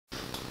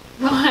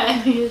What?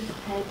 His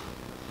head.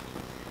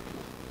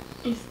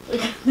 He's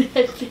look at the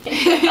head thing.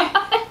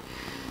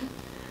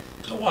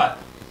 So what?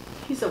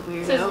 He's a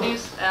weirdo. It's his new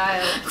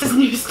style. It's his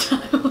new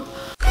style.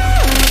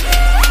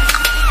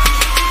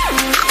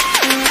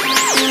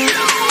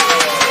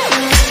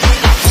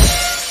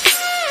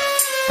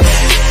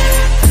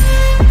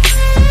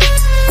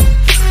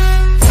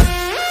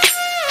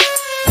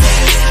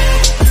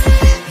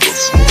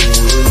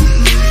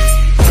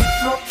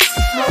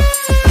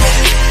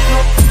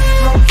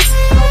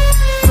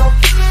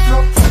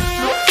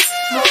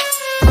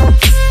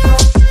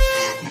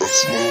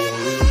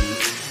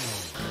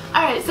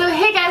 Alright, so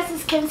hey guys,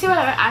 this is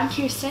KMCers. I'm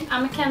Kirsten.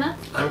 I'm McKenna.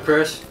 I'm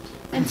Chris.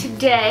 And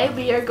today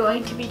we are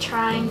going to be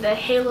trying the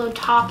Halo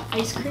Top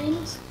ice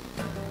creams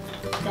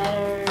that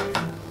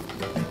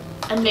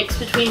are a mix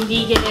between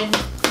vegan,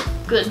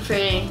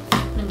 gluten-free,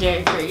 and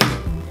dairy-free.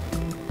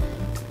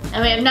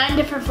 And we have 9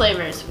 different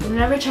flavors. We've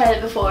never tried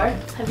it before.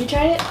 Have you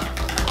tried it?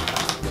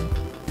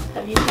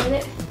 Have you tried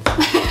it?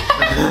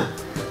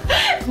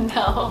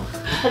 No.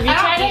 Have you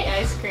tried it?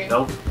 Ice cream.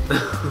 Nope.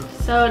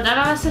 So none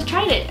of us have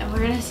tried it, and we're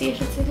gonna see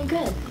if it's any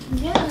good.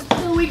 Yeah.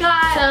 So we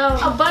got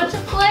a bunch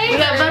of flavors. We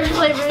got a bunch of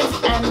flavors,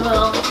 and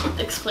we'll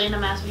explain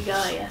them as we go,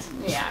 I guess.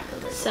 Yeah.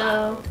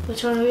 So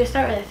which one do we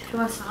start with? Who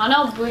wants to? I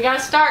don't know. We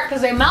gotta start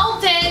because they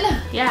melted.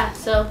 Yeah.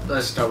 So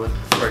Let's start with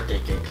birthday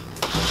cake.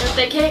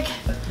 birthday cake.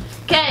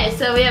 Okay,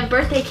 so we have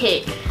birthday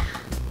cake.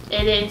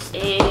 It is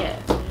a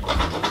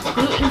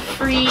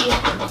gluten-free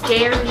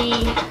dairy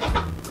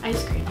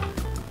ice cream.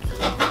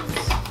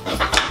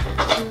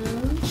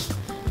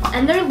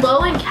 And they're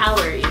low in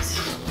calories.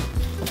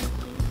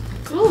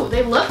 Ooh,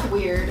 they look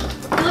weird.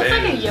 They look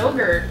like a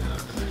yogurt.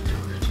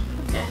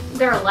 Okay.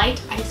 They're a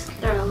light ice cream.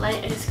 They're a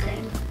light ice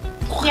cream.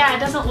 Yeah, it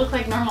doesn't look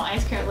like normal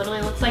ice cream. It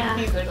literally looks like Yeah.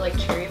 if you go to like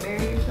Cherry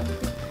Berry or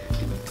something.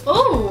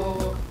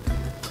 Ooh.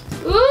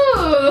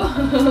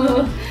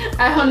 Ooh.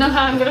 I don't know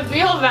how I'm gonna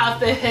feel about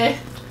this.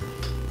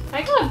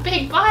 I got a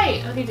big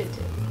bite. Oh, he did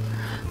too.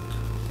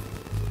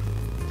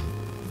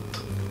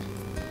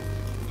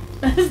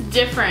 That's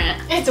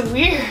different. It's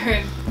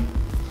weird.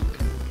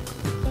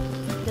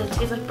 Does it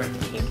taste like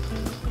birthday cake?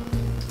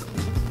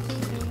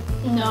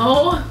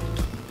 No.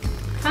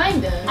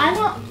 Kinda. I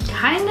don't.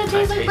 Kinda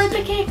tastes like taste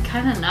birthday it. cake.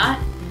 Kinda not.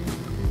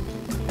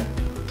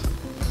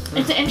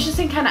 It's an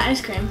interesting kind of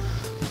ice cream.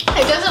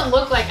 It doesn't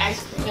look like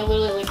ice cream. It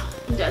literally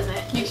like Does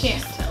it? you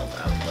can't tell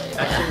probably.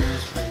 Actually, it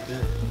was pretty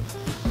good.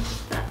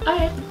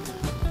 Alright.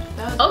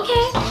 That was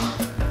Okay.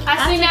 interesting. I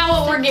see now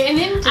what we're getting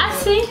into. I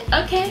see.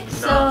 Okay,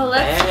 so Not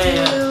let's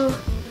bad. do.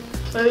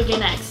 What do we do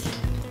next?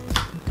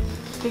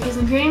 Cookies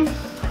and cream,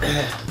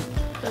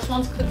 This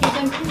one's cookies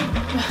and cream.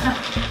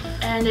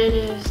 and it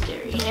is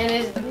dairy. It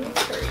is dairy.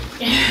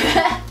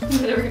 I'm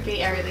gonna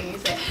repeat everything you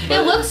say.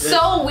 It looks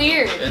so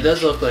weird. It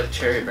does look like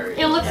cherry berry.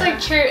 It looks Yeah. like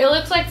cherry. It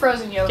looks like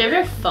frozen Do you yogurt. have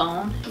your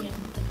phone?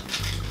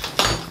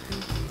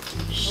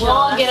 We'll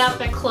all get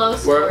up and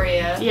close for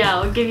you. Yeah,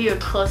 we'll give you a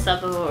close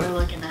up of what we're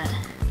looking at.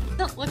 It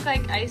doesn't look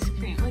like ice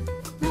cream.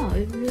 No,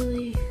 it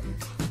really.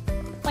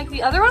 Like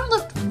the other one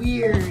looked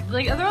weird.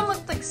 Like the other one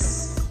looked like. I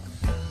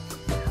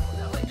don't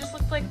know. It just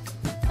looked like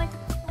look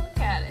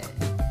at it.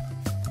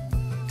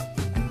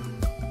 Get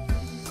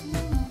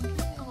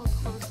a little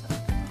close up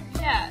there.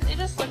 Yeah, it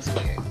just looks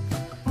weird.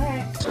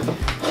 Alright.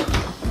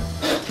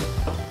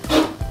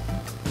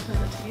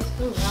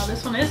 Ooh, wow,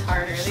 this one is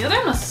harder. The other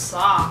one was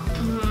soft.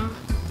 Mm-hmm.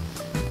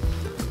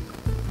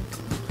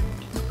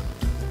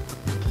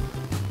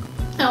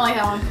 I don't like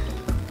that one.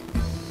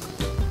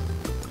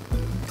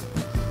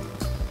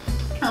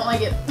 I don't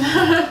like it.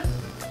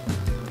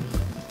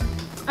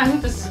 I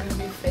think this is gonna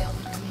be a fail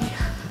for me.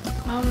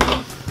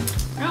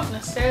 I don't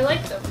necessarily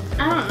like them.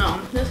 I don't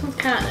know. This one's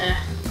kind of.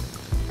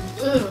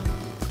 Ooh.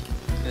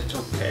 It's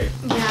okay.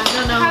 Yeah, I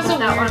don't It know has a about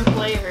that weird one.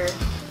 flavor.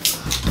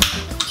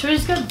 Should we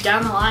just go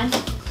down the line,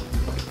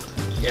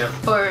 Yeah.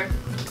 or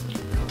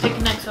pick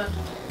the next one?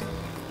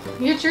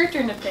 It's your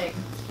turn to pick.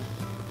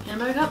 Peanut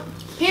butter cup.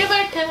 Peanut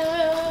butter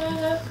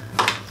cup.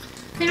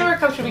 Peanut butter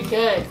cup should be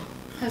good.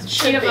 Has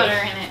Should peanut be. butter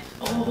in it.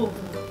 Oh.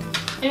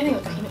 Anything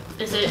with peanut.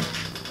 Is it?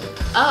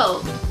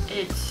 Oh,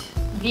 it's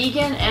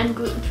vegan and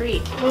gluten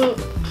free. Ooh.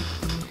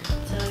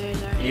 So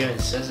here's our. Even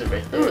says it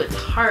right there. Ooh, it's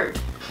hard.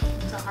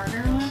 It's a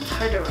harder one. It's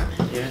hard to run.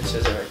 Even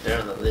says it right there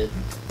on the lid.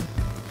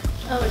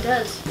 Oh, it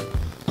does.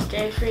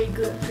 Dairy free,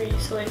 gluten free,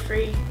 soy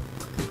free.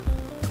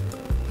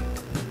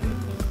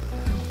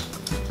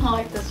 I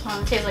like this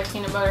one. It tastes like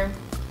peanut butter.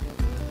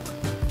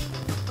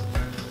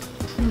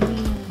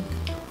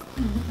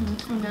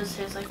 It does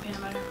taste like peanut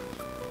butter.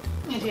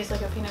 It tastes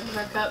like a peanut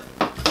butter cup,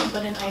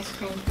 but in ice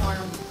cream form.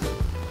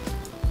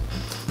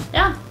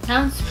 Yeah,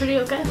 sounds pretty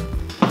okay.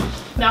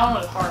 That one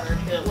was harder.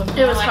 It looked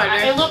It was like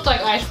harder. It looked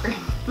like ice cream.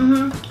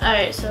 Mm-hmm.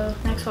 Alright, so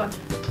next one. So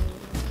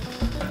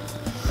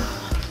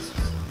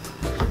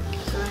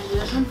we're gonna do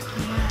this one?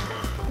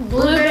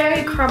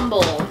 Blueberry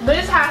crumble.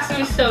 This has to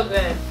be so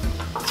good.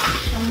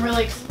 I'm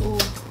really ooh.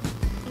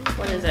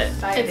 What is it?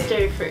 Excited. It's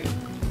dairy free.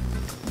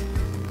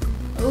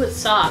 Ooh, it's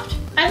soft.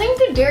 I think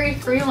the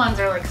dairy-free ones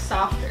are like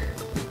softer.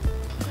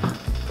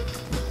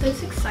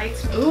 This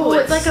excites me. Ooh,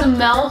 it's like a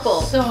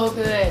mouthful. So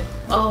good.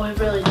 Oh, it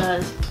really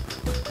does. It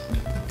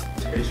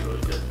tastes really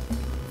good.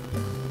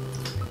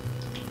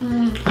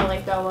 I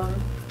like that one.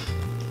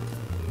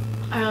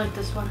 I like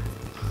this one.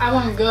 I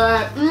want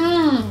good.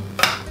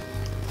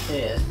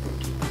 Yeah.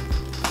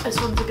 This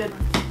one's a good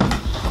one.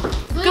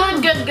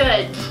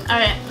 Good. All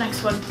right,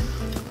 next one.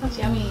 That's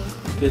yummy.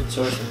 Good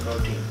source of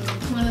protein.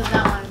 What is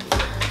that one?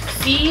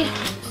 Sea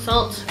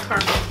salt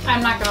caramel.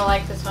 I'm not gonna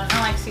like this one. I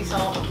don't like sea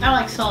salt. I don't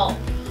like salt.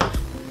 I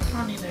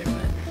don't either,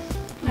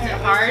 but Is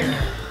it hard?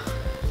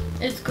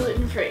 It's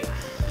gluten free,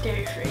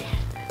 dairy free.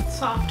 It's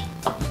soft.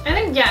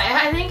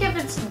 I think if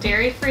it's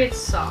dairy free, it's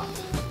soft.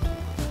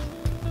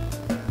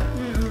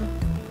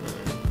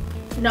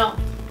 No.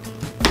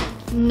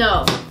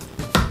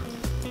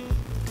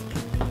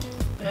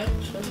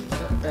 actually, it's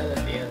not bad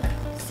at the end.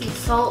 Sea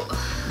salt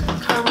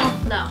caramel?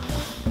 No.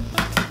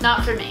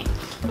 Not for me.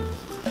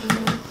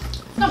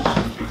 No.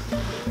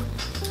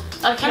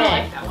 Okay,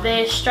 like that one.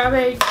 the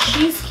strawberry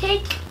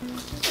cheesecake.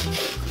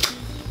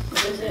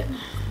 What is it?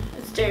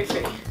 It's dairy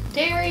free.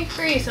 Dairy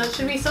free, so it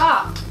should be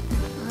soft.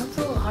 That's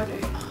a little harder.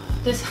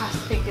 This has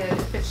to be good.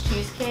 If it's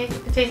cheesecake,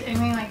 if it tastes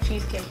anything like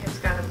cheesecake, it's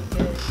gotta be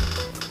good.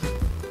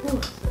 Ooh,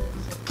 it's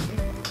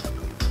weird.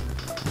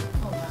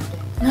 Oh, wow.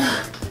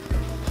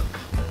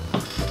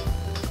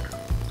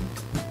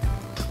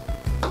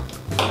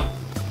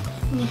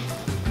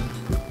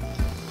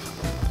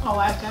 Oh,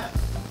 I got.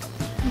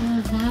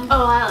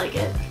 Oh, I like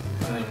it.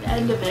 The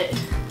end of it.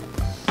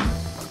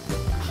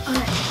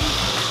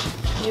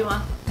 Alright. You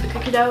want the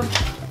cookie dough?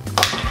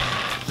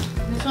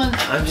 This one's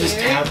I'm just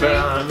dairy tapping free.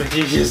 on them and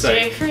you just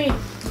Dairy like, free.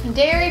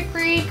 Dairy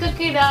free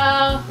cookie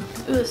dough.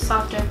 Ooh, it's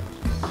softer.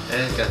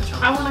 and it's got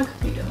chocolate. I want a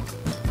cookie dough.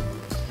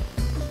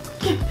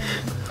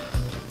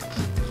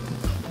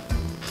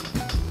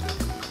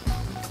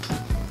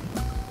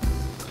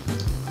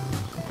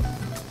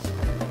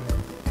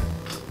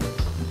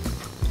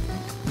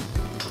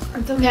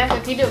 Yeah,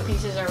 cookie dough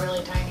pieces are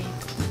really tiny.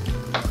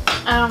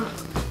 Not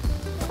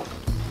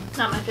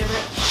my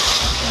favorite.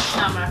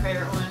 Not my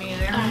favorite one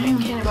either. Alright,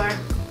 candy bar.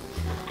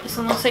 This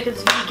one looks like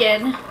it's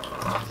vegan,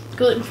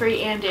 gluten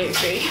free, and dairy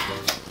free.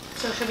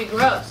 So it should be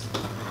gross.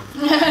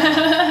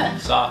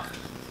 Soft.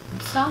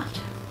 Soft.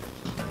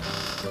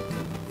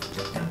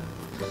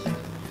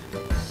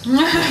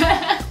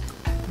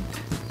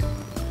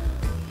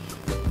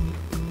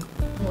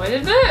 What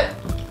is it?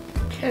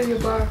 Candy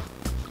bar.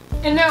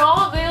 And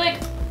I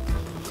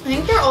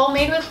think they're all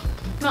made with,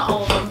 not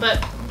all of them, but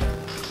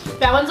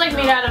that one's like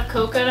made out of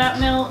coconut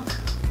milk.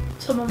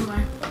 Some of them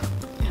are.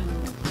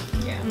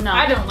 Yeah. No,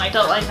 I don't like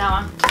that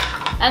one.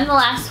 And the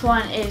last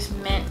one is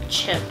mint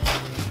chip.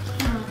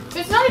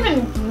 It's not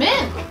even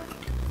mint.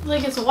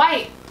 Like it's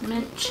white.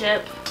 Mint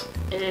chip.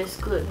 It is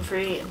gluten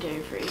free and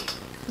dairy free.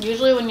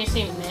 Usually when you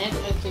see mint,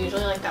 it's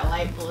usually like that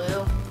light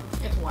blue.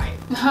 It's white.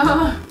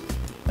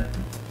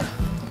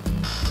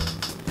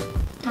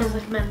 Tastes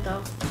like mint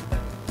though.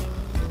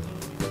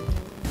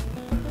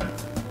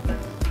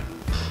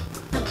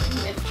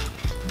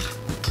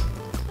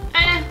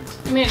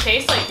 I mean, it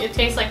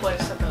tastes like what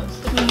it's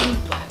supposed to be.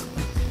 But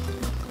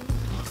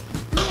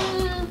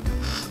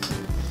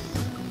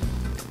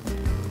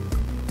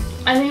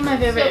I think my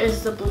favorite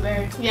is the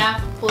blueberry.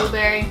 yeah,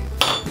 blueberry.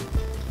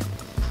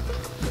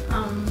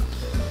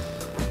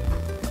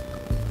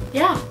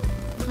 Yeah.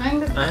 I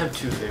think I have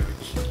two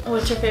favorites.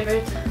 What's your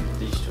favorite?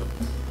 These two.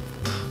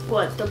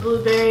 What, the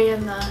blueberry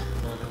and the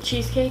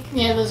cheesecake?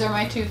 Yeah, those are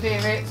my two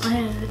favorites.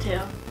 Mine are the two.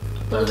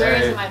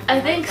 Blueberries are my favorite.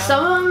 I think though.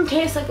 some of them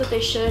taste like what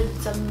they should,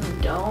 some of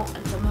them don't,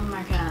 and some of them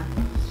are kind of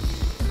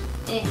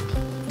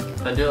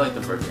I do like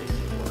the birthday cake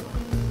one.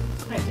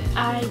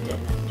 I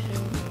didn't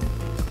too.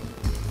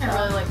 I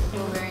really like the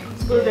blueberry.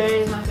 Blueberry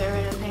is my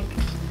favorite, I think.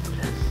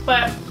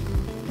 But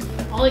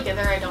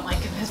altogether, I don't like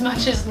them as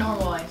much as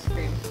normal ice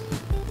cream.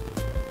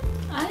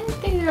 I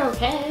think they're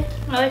okay.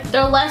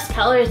 They're less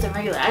calories than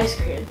regular ice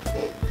cream.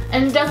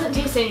 And it doesn't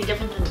taste any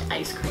different than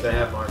ice cream. They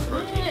have more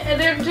protein. Yeah,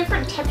 they're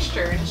different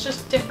texture, and it's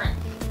just different.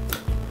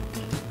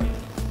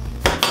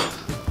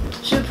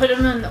 Should we put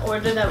them in the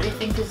order that we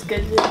think is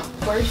good to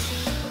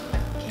worst?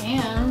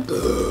 Can.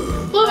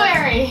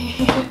 Blueberry!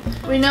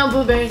 We know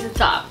blueberry's the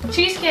top.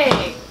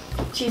 Cheesecake!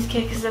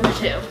 Cheesecake is number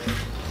 2.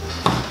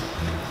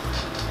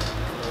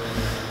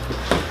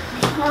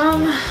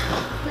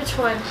 Which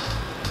one?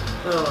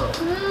 Oh.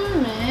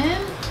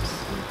 Mint.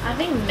 I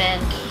think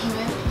mint.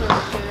 Mint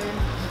looks good.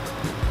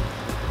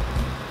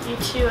 You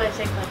too, I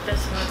think, like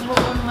this one. What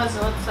one was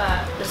it? What's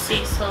that? The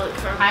sea salt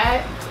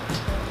caramel.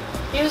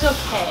 It was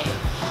okay.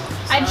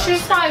 I'd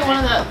choose probably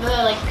one of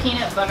the like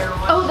peanut butter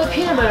ones. Oh, the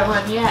peanut butter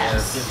one, Yeah,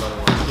 yes. peanut butter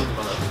one. Peanut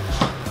butter.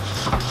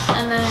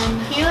 And then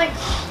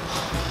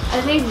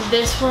I think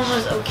this one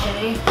was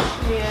okay.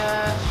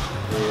 Yeah.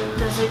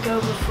 Does it go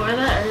before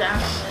that or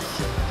after this?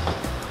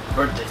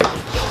 Birthday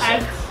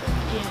cake.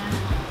 Yeah.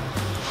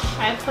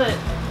 I put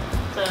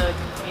the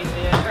cookies in,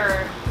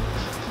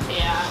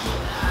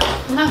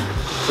 that.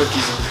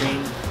 Cookies and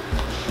cream.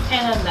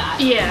 And then that.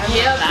 Yeah.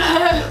 Yep.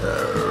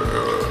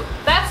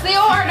 That's the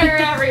order,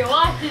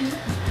 everyone.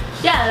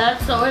 Yeah,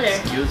 that's the order.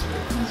 Excuse me.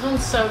 This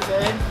one's so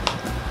good.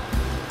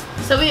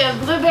 So we have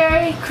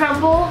blueberry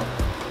crumble,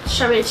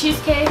 strawberry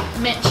cheesecake,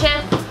 mint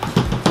chip,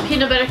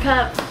 peanut butter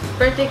cup,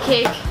 birthday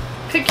cake,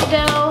 cookie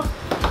dough,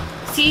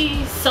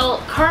 sea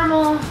salt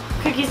caramel,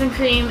 cookies and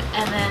cream,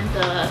 and then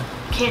the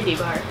candy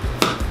bar.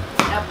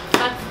 Yep,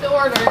 that's the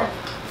order.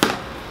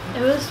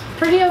 It was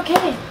pretty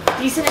okay.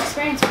 Decent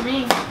experience for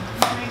me.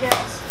 I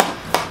guess.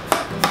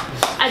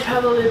 I'd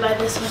probably buy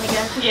this one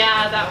again.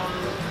 Yeah, that one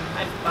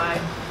I'd buy.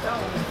 That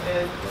one was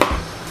good.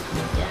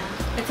 Yeah,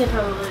 I'd say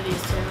probably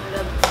these two.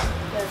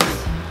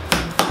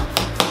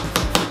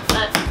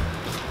 But,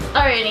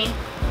 alrighty.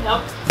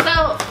 Yep.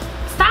 So,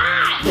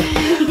 stop!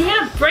 You're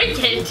gonna break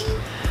it.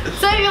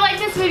 So if you like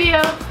this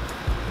video,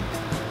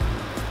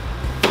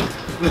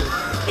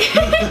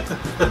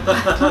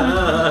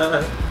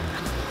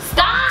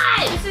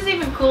 stop! This is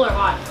even cooler.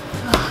 Watch.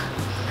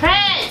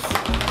 Chris!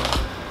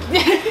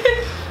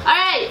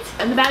 Alright,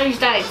 and the battery's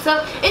dying.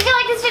 So if you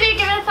like this video,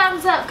 give it a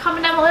thumbs up.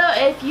 Comment down below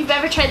if you've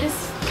ever tried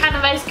this kind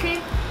of ice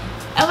cream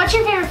and what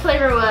your favorite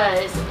flavor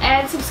was.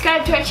 And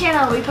subscribe to our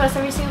channel. We post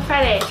every single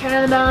Friday. Turn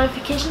on the bell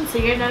notification so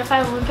you're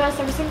notified when we post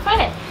every single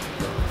Friday.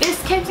 This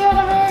is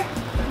KMCers.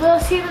 We'll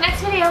see you in the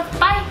next video.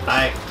 Bye!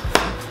 Bye.